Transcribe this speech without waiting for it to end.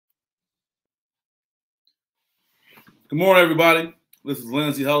Good morning, everybody. This is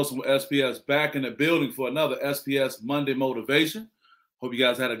Lindsay Host from SPS back in the building for another SPS Monday Motivation. Hope you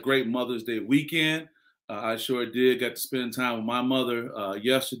guys had a great Mother's Day weekend. I sure did. Got to spend time with my mother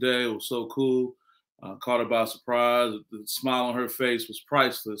yesterday. It was so cool. Caught her by surprise. The smile on her face was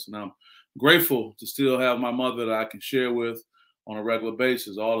priceless, and I'm grateful to still have my mother that I can share with on a regular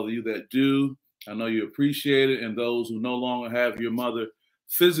basis. All of you that do, I know you appreciate it, and those who no longer have your mother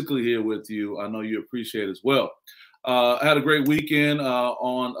physically here with you, I know you appreciate it as well. I had a great weekend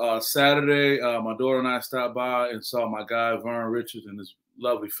on Saturday. My daughter and I stopped by and saw my guy, Vern Richards, and his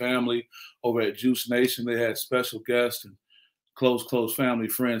lovely family over at Juice Nation. They had special guests and close family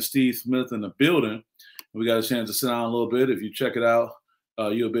friend Steve Smith in the building. We got a chance to sit down a little bit. If you check it out,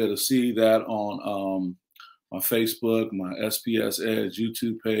 you'll be able to see that on my Facebook, my SPSEdge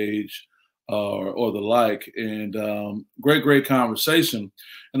YouTube page, or the like. And great conversation.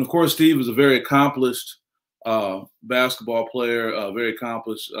 And of course, Steve is a very accomplished basketball player, very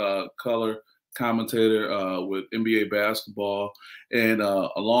accomplished color commentator with NBA basketball, and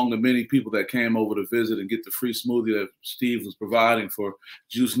along the many people that came over to visit and get the free smoothie that Steve was providing for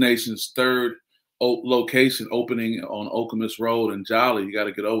Juice Nation's third location opening on Okemos Road in Jolly. You got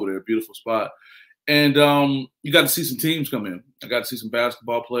to get over there, beautiful spot. And you got to see some teams come in. I got to see some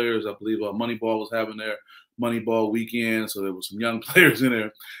basketball players. I believe Moneyball was having their Moneyball weekend, so there was some young players in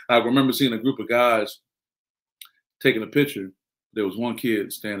there. I remember seeing a group of guys taking a picture. There was one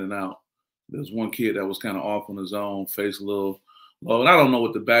kid standing out. There was one kid that was kind of off on his own, face a little low. And I don't know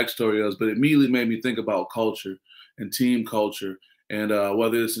what the backstory is, but it immediately made me think about culture and team culture. And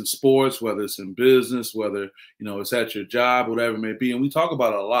whether it's in sports, whether it's in business, whether, it's at your job, whatever it may be. And we talk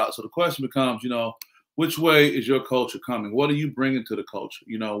about it a lot. So the question becomes, which way is your culture coming? What are you bringing to the culture?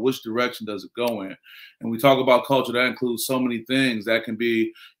 Which direction does it go in? And we talk about culture. That includes so many things. That can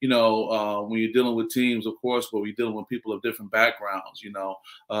be, when you're dealing with teams, of course, but we're dealing with people of different backgrounds,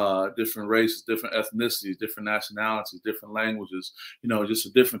 different races, different ethnicities, different nationalities, different languages, just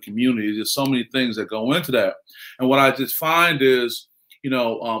a different community. There's so many things that go into that. And what I just find is,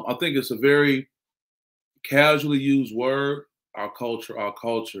 I think it's a very casually used word, our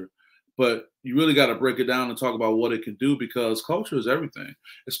culture. But you really got to break it down and talk about what it can do, because culture is everything,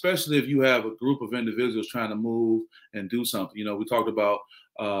 especially if you have a group of individuals trying to move and do something. We talked about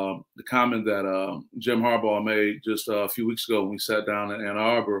the comment that Jim Harbaugh made just a few weeks ago when we sat down in Ann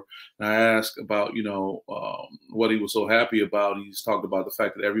Arbor. And I asked about, what he was so happy about. He's talked about the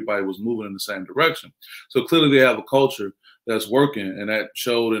fact that everybody was moving in the same direction. So clearly they have a culture that's working, and that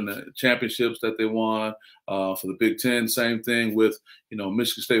showed in the championships that they won. For the Big Ten, same thing with,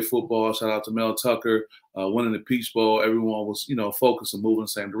 Michigan State football. Shout out to Mel Tucker winning the Peach Bowl. Everyone was, focused and moving in the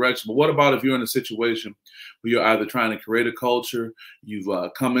same direction. But what about if you're in a situation where you're either trying to create a culture, you've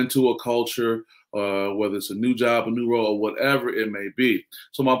come into a culture, whether it's a new job, a new role, or whatever it may be.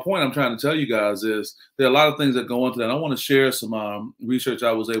 So my point I'm trying to tell you guys is there are a lot of things that go into that. I want to share some research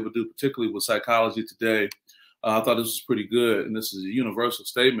I was able to do, particularly with Psychology Today. I thought this was pretty good, and this is a universal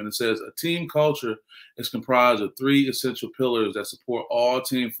statement. It says a team culture is comprised of 3 essential pillars that support all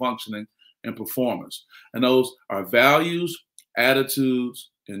team functioning and performance. And those are values,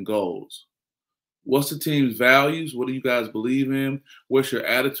 attitudes, and goals. What's the team's values? What do you guys believe in? What's your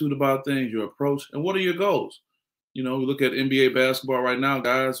attitude about things, your approach? And what are your goals? We look at NBA basketball right now.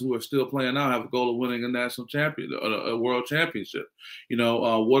 Guys who are still playing now have a goal of winning a national champion, a world championship.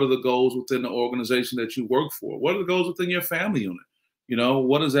 What are the goals within the organization that you work for? What are the goals within your family unit?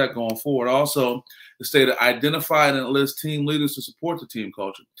 What is that going forward? Also, the state of identify and enlist team leaders to support the team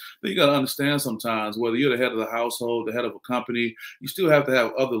culture. But you got to understand sometimes, whether you're the head of the household, the head of a company, you still have to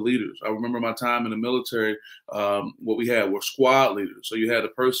have other leaders. I remember my time in the military, what we had were squad leaders. So you had a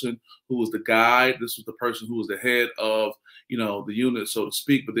person who was the guide. This was the person who was the head of, the unit, so to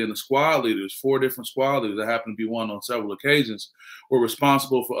speak. But then the squad leaders, 4 different squad leaders, that happened to be one on several occasions, were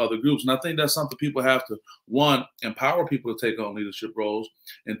responsible for other groups. And I think that's something people have to, 1, empower people to take on leadership roles,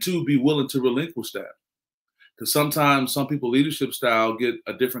 and 2, be willing to relinquish that. Because sometimes some people leadership style get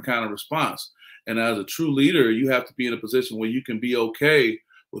a different kind of response. And as a true leader, you have to be in a position where you can be okay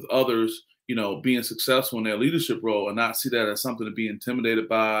with others, being successful in their leadership role, and not see that as something to be intimidated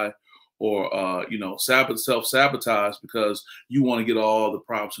by, or self-sabotage because you want to get all the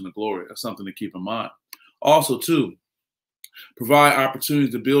props and the glory. That's something to keep in mind. Also, too, provide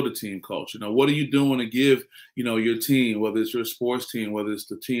opportunities to build a team culture. What are you doing to give, your team, whether it's your sports team, whether it's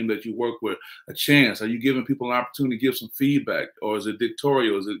the team that you work with, a chance? Are you giving people an opportunity to give some feedback? Or is it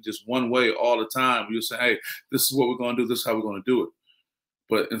dictatorial? Is it just one way all the time? You say, hey, this is what we're going to do. This is how we're going to do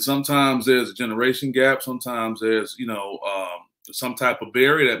it. And sometimes there's a generation gap. Sometimes there's, some type of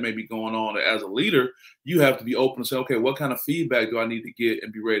barrier that may be going on. As a leader, you have to be open to say, okay, what kind of feedback do I need to get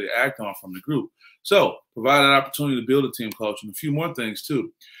and be ready to act on from the group? So provide an opportunity to build a team culture. And a few more things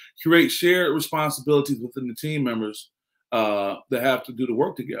too. Create shared responsibilities within the team members that have to do the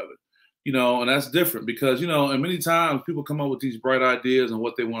work together. And that's different because, and many times people come up with these bright ideas and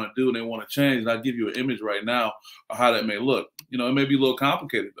what they want to do and they want to change. And I'll give you an image right now of how that may look. It may be a little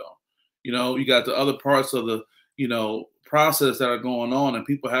complicated though. You got the other parts of the, process that are going on, and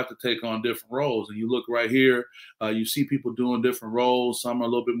people have to take on different roles. And you look right here, you see people doing different roles. Some are a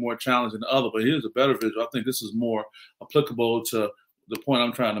little bit more challenging than others, but here's a better visual. I think this is more applicable to the point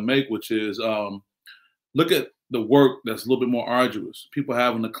I'm trying to make, which is look at the work that's a little bit more arduous. People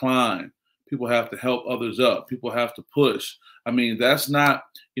having to climb. People have to help others up. People have to push. I mean, that's not,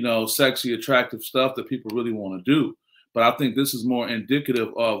 sexy, attractive stuff that people really want to do. But I think this is more indicative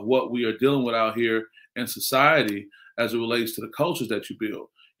of what we are dealing with out here in society as it relates to the cultures that you build.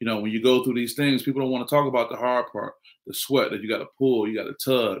 When you go through these things, people don't want to talk about the hard part, the sweat that you got to pull, you got to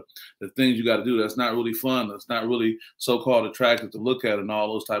tug, the things you got to do that's not really fun, that's not really so-called attractive to look at, and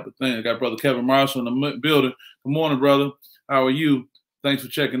all those type of things. I got Brother Kevin Marshall in the building. Good morning, brother. How are you? Thanks for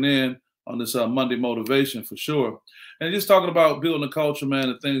checking in on this Monday motivation for sure. And just talking about building a culture, man,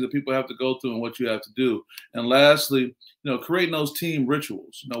 the things that people have to go through and what you have to do. And lastly, creating those team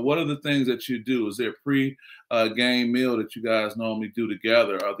rituals. What are the things that you do? Is there a pre-game meal that you guys normally do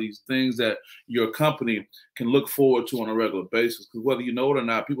together? Are these things that your company can look forward to on a regular basis? Because whether you know it or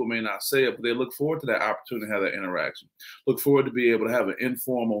not, people may not say it, but they look forward to that opportunity to have that interaction. Look forward to be able to have an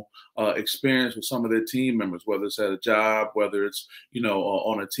informal experience with some of their team members, whether it's at a job, whether it's,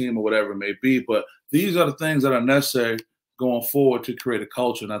 on a team or whatever it may be. But these are the things that are necessary going forward to create a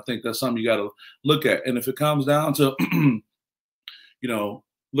culture. And I think that's something you got to look at. And if it comes down to,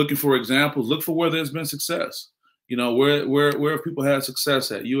 looking for examples, look for where there's been success. Where have people had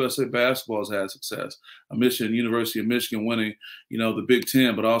success at? USA Basketball has had success. University of Michigan winning, the Big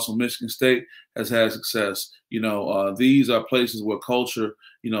Ten, but also Michigan State has had success. These are places where culture,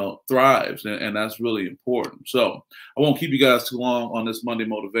 thrives, and that's really important. So I won't keep you guys too long on this Monday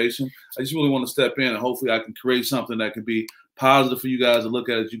motivation. I just really want to step in and hopefully I can create something that can be positive for you guys to look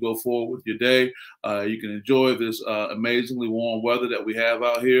at as you go forward with your day. You can enjoy this amazingly warm weather that we have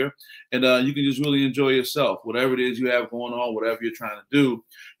out here, and you can just really enjoy yourself. Whatever it is you have going on, whatever you're trying to do,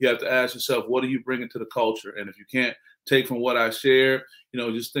 you have to ask yourself, what are you bringing to the culture? And if you can't take from what I shared,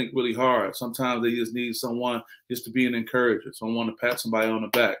 just think really hard. Sometimes they just need someone just to be an encourager, someone to pat somebody on the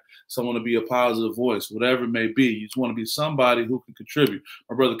back, someone to be a positive voice, whatever it may be. You just want to be somebody who can contribute.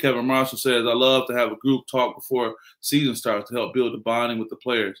 My brother Kevin Marshall says, I love to have a group talk before season starts to help build the bonding with the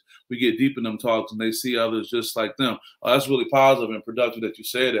players. We get deep in them talks and they see others just like them. That's really positive and productive that you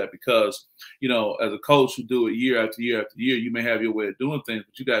say that, because, as a coach who do it year after year after year, you may have your way of doing things,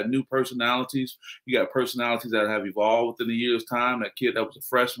 but you got new personalities. You got personalities that have evolved within a year's time. That kid that was a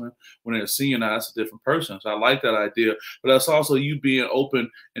freshman, when they're a senior now, that's a different person. So I like that idea. But that's also you being open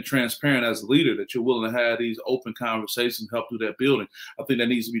and transparent as a leader, that you're willing to have these open conversations, help do that building. I think that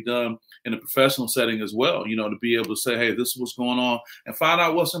needs to be done in a professional setting as well, to be able to say, hey, this is what's going on, and find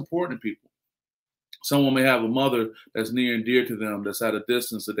out what's important to people. Someone may have a mother that's near and dear to them, that's at a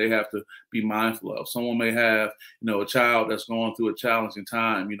distance that they have to be mindful of. Someone may have, a child that's going through a challenging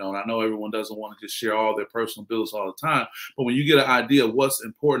time, and I know everyone doesn't want to just share all their personal business all the time, but when you get an idea of what's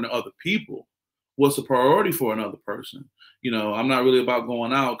important to other people, what's a priority for another person, I'm not really about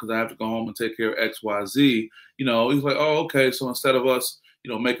going out because I have to go home and take care of X, Y, Z. He's like, oh, okay, so instead of us,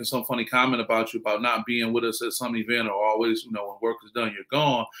 making some funny comment about you about not being with us at some event, or always, when work is done, you're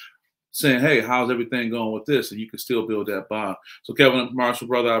gone, saying, hey, how's everything going with this? And you can still build that bond. So Kevin Marshall,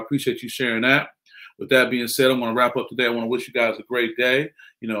 brother, I appreciate you sharing that. With that being said, I'm going to wrap up today. I want to wish you guys a great day,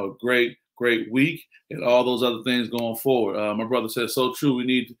 a great week, and all those other things going forward. My brother says, so true. We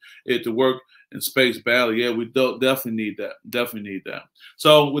need it to work in space badly. Yeah, we definitely need that. Definitely need that.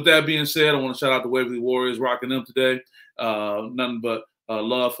 So with that being said, I want to shout out the Waverly Warriors, rocking them today. Nothing but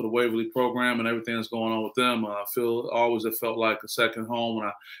love for the Waverly program and everything that's going on with them. I it felt like a second home when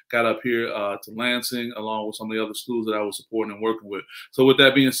I got up here to Lansing, along with some of the other schools that I was supporting and working with. So with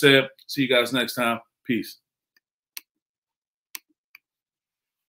that being said, see you guys next time. Peace.